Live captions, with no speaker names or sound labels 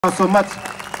So much.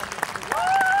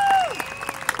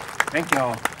 Thank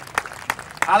y'all.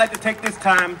 I'd like to take this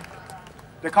time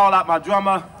to call out my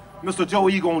drummer, Mr. Joe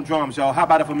Eagle on drums, y'all. How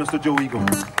about it for Mr. Joe Eagle?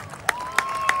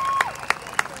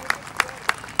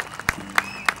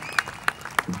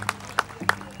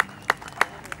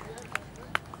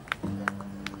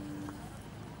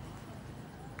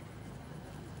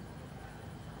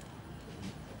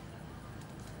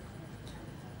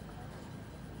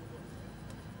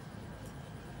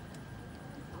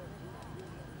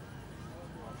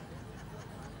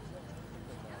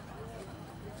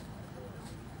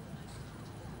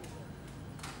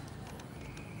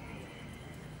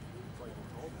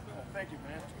 Thank you,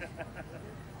 man.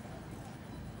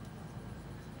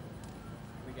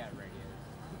 We got radios.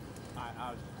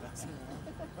 I was just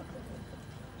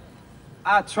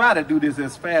I try to do this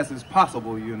as fast as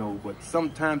possible, you know, but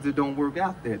sometimes it don't work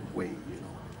out that way, you know.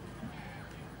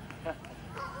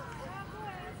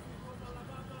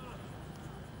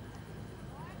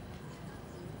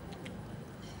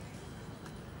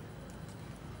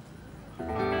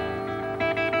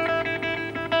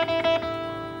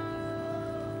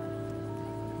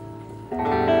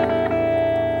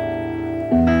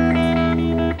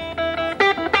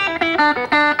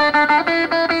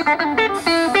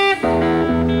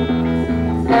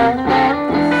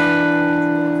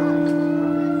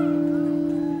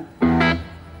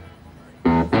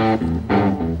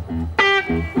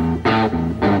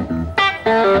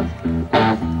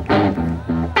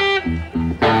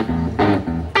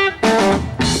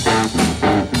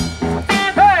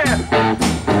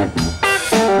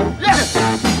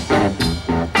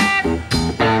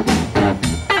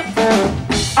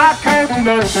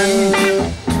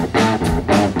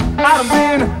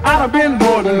 I've been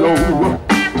more than low.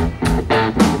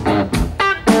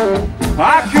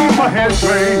 I keep my head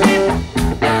straight,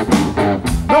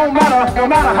 no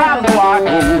matter how low I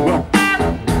go.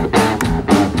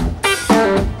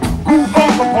 Goof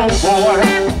off a poor boy,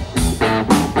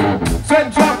 set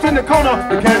drops in the corner,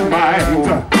 you can't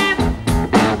mind.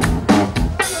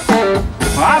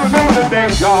 I remember the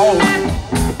days, y'all.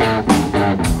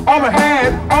 On my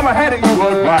head, it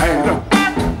was right.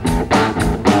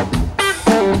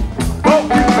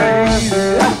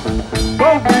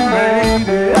 But we made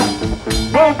it,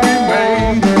 but we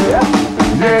made it,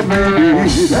 yes we did,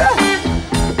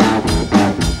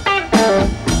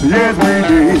 yes we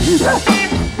did,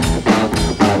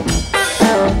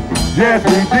 yes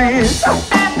we did,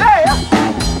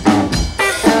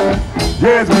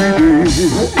 yes we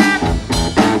did.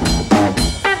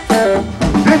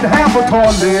 Didn't have a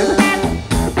toilet,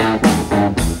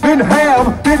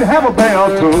 didn't have a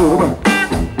bathtub.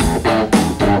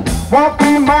 Walk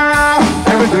 3 miles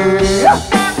every day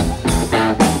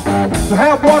to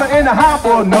have water in the house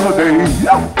for another day.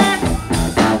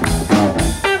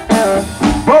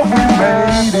 But we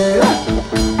made it,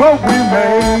 but we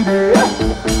made it,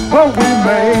 but we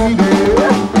made it,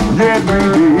 yes we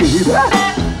did,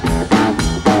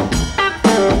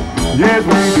 yes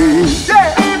we did,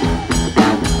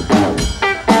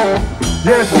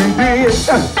 yes we did,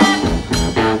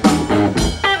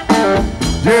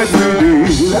 yes we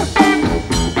did.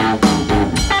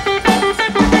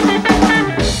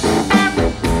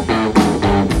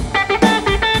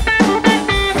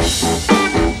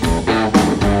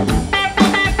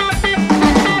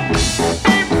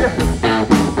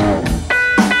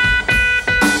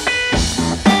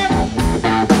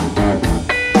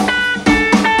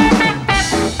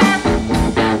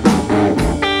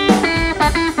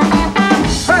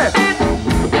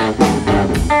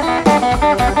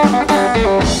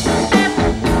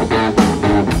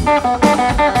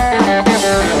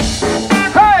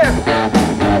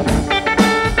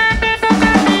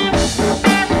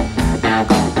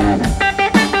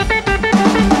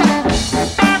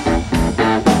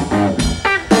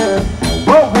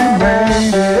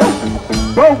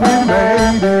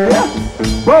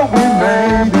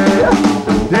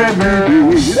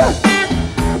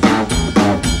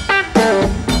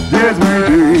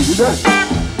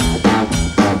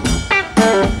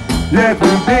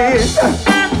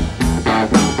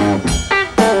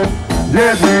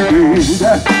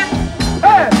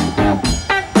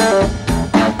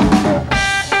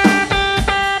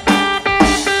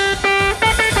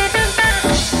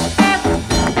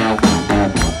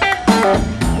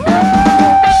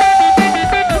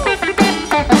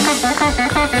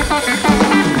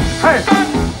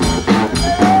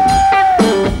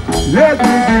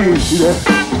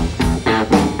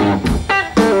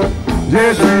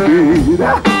 Yes, we did.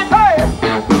 Hey!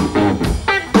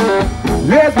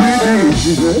 Yes, we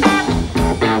did.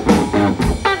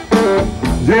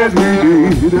 Yes,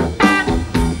 we did.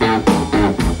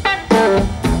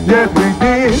 Yes, we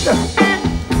did.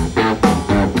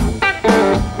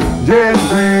 Yes,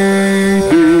 we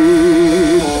did.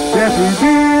 Yes, we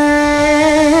did.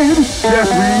 Yes,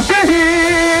 we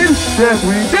did. Yes,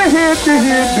 we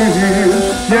did.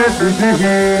 Yes, we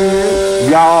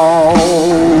did.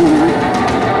 Y'all.